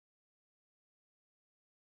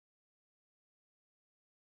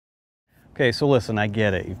Okay, so listen, I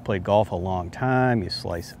get it. You've played golf a long time, you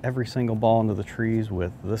slice every single ball into the trees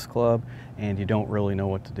with this club, and you don't really know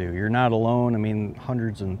what to do. You're not alone. I mean,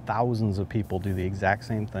 hundreds and thousands of people do the exact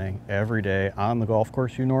same thing every day on the golf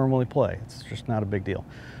course you normally play. It's just not a big deal.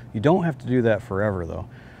 You don't have to do that forever though.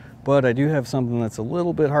 But I do have something that's a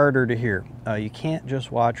little bit harder to hear. You can't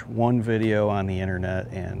just watch one video on the internet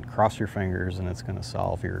and cross your fingers and it's gonna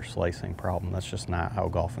solve your slicing problem. That's just not how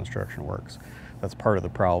golf instruction works. That's part of the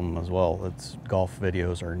problem as well. Golf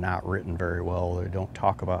videos are not written very well. They don't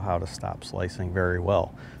talk about how to stop slicing very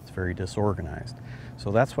well. It's very disorganized. So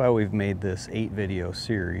that's why we've made this 8-video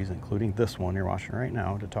series, including this one you're watching right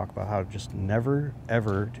now, to talk about how to just never,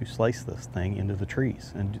 ever to slice this thing into the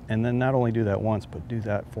trees. And then not only do that once, but do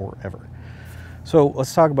that forever. So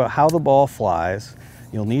let's talk about how the ball flies.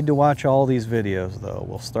 You'll need to watch all these videos though.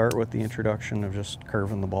 We'll start with the introduction of just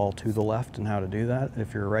curving the ball to the left and how to do that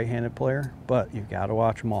if you're a right-handed player, but you've got to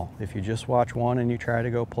watch them all. If you just watch one and you try to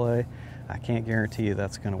go play, I can't guarantee you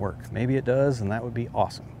that's going to work. Maybe it does, and that would be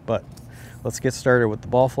awesome. But let's get started with the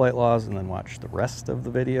ball flight laws and then watch the rest of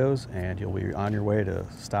the videos and you'll be on your way to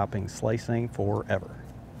stopping slicing forever.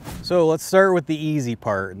 So let's start with the easy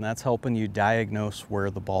part, and that's helping you diagnose where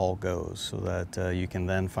the ball goes so that you can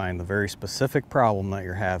then find the very specific problem that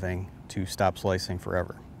you're having to stop slicing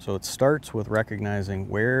forever. So it starts with recognizing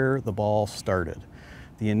where the ball started.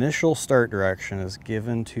 The initial start direction is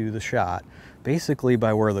given to the shot basically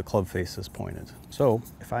by where the club face is pointed. So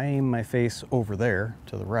if I aim my face over there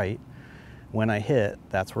to the right, when I hit,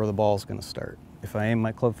 that's where the ball is going to start. If I aim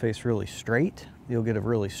my club face really straight, you'll get a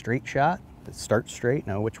really straight shot. It starts straight.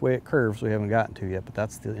 Now which way it curves we haven't gotten to yet, but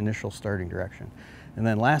that's the initial starting direction. And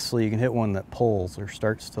then lastly, you can hit one that pulls or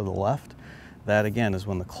starts to the left. That again is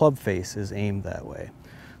when the club face is aimed that way.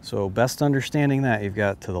 So best understanding that, you've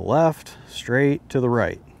got to the left, straight, to the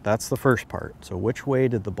right. That's the first part. So which way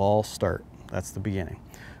did the ball start? That's the beginning.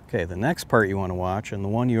 Okay, the next part you want to watch, and the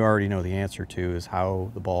one you already know the answer to, is how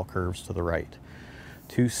the ball curves to the right.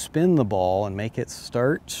 To spin the ball and make it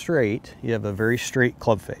start straight, you have a very straight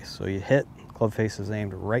club face. So you hit, club face is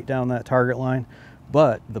aimed right down that target line,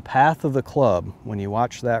 but the path of the club, when you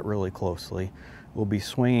watch that really closely, will be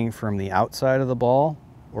swinging from the outside of the ball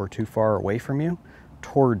or too far away from you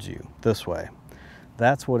towards you, this way.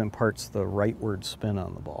 That's what imparts the rightward spin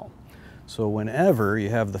on the ball. So whenever you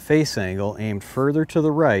have the face angle aimed further to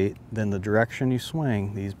the right than the direction you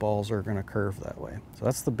swing, these balls are going to curve that way. So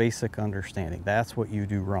that's the basic understanding. That's what you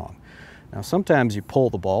do wrong. Now sometimes you pull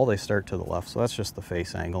the ball, they start to the left, so that's just the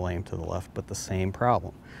face angle aimed to the left, but the same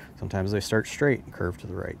problem. Sometimes they start straight and curve to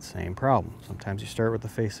the right, same problem. Sometimes you start with the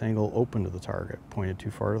face angle open to the target, pointed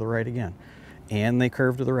too far to the right again, and they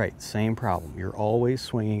curve to the right, same problem. You're always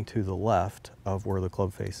swinging to the left of where the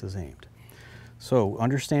club face is aimed. So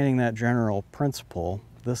understanding that general principle,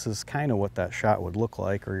 this is kind of what that shot would look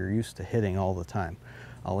like, or you're used to hitting all the time.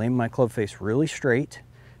 I'll aim my club face really straight,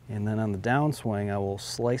 and then on the downswing I will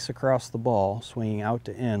slice across the ball, swinging out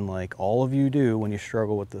to in like all of you do when you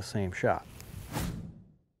struggle with the same shot.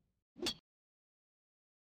 So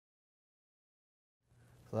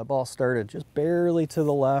that ball started just barely to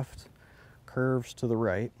the left, curves to the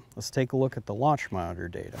right. Let's take a look at the launch monitor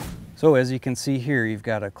data. So as you can see here, you've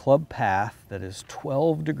got a club path that is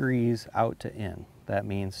 12 degrees out to in. That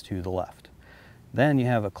means to the left. Then you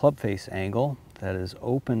have a club face angle that is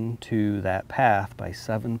open to that path by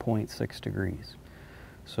 7.6 degrees.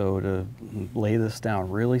 So to lay this down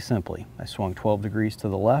really simply, I swung 12 degrees to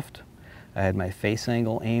the left. I had my face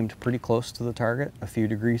angle aimed pretty close to the target, a few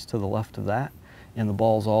degrees to the left of that, and the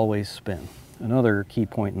balls always spin. Another key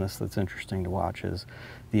point in this that's interesting to watch is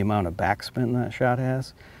the amount of backspin that shot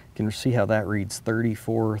has. You can see how that reads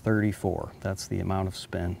 34-34. That's the amount of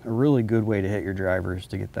spin. A really good way to hit your driver is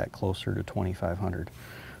to get that closer to 2,500.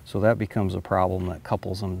 So that becomes a problem that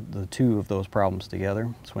couples them, the two of those problems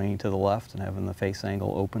together. Swinging to the left and having the face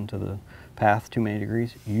angle open to the path too many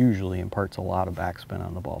degrees usually imparts a lot of backspin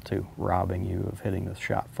on the ball too, robbing you of hitting the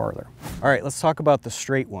shot farther. All right, let's talk about the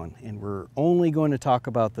straight one, and we're only going to talk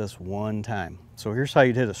about this one time. So here's how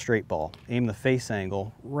you'd hit a straight ball. Aim the face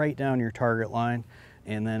angle right down your target line,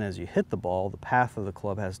 and then as you hit the ball, the path of the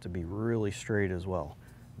club has to be really straight as well.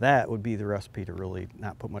 That would be the recipe to really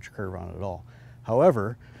not put much curve on it at all.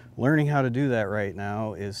 However, learning how to do that right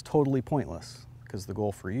now is totally pointless, because the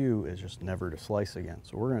goal for you is just never to slice again.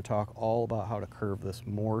 So we're going to talk all about how to curve this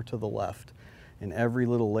more to the left, and every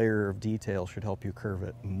little layer of detail should help you curve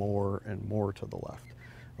it more and more to the left,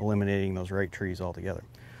 eliminating those right trees altogether.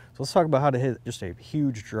 So let's talk about how to hit just a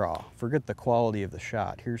huge draw. Forget the quality of the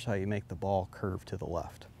shot. Here's how you make the ball curve to the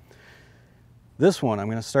left. This one, I'm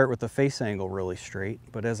going to start with the face angle really straight,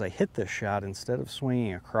 but as I hit this shot, instead of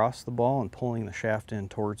swinging across the ball and pulling the shaft in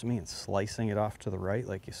towards me and slicing it off to the right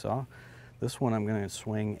like you saw, this one I'm going to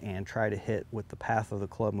swing and try to hit with the path of the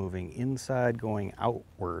club moving inside, going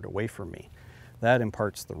outward away from me. That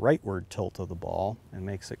imparts the rightward tilt of the ball and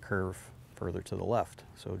makes it curve further to the left.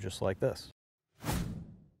 So just like this.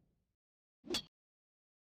 So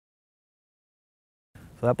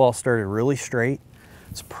that ball started really straight.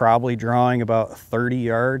 It's probably drawing about 30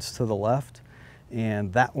 yards to the left,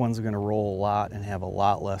 and that one's going to roll a lot and have a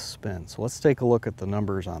lot less spin. So let's take a look at the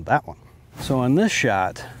numbers on that one. So on this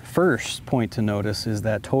shot, first point to notice is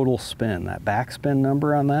that total spin. That backspin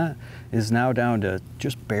number on that is now down to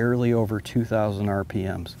just barely over 2,000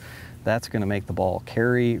 RPMs. That's going to make the ball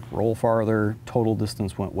carry, roll farther. Total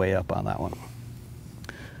distance went way up on that one.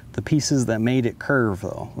 The pieces that made it curve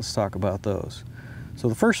though, let's talk about those. So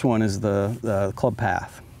the first one is the club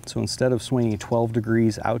path. So instead of swinging 12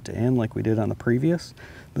 degrees out to in like we did on the previous,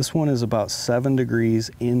 this one is about 7 degrees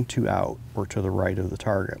in to out, or to the right of the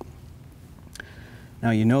target. Now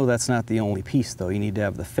you know that's not the only piece though. You need to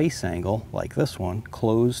have the face angle, like this one,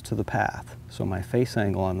 closed to the path. So my face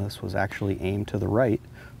angle on this was actually aimed to the right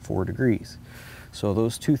 4 degrees. So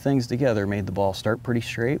those two things together made the ball start pretty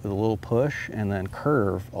straight with a little push and then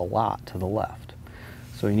curve a lot to the left.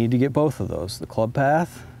 So you need to get both of those. The club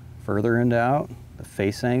path, further in to out, the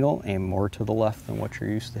face angle, aim more to the left than what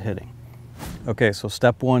you're used to hitting. Okay, so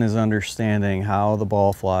step one is understanding how the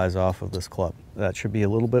ball flies off of this club. That should be a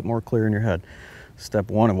little bit more clear in your head.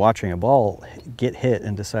 Step one of watching a ball get hit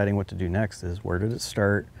and deciding what to do next is where did it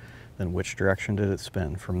start, then which direction did it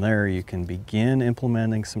spin. From there you can begin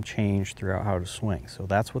implementing some change throughout how to swing. So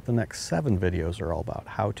that's what the next 7 videos are all about,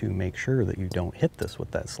 how to make sure that you don't hit this with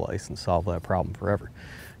that slice and solve that problem forever.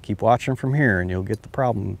 Keep watching from here and you'll get the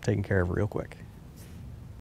problem taken care of real quick.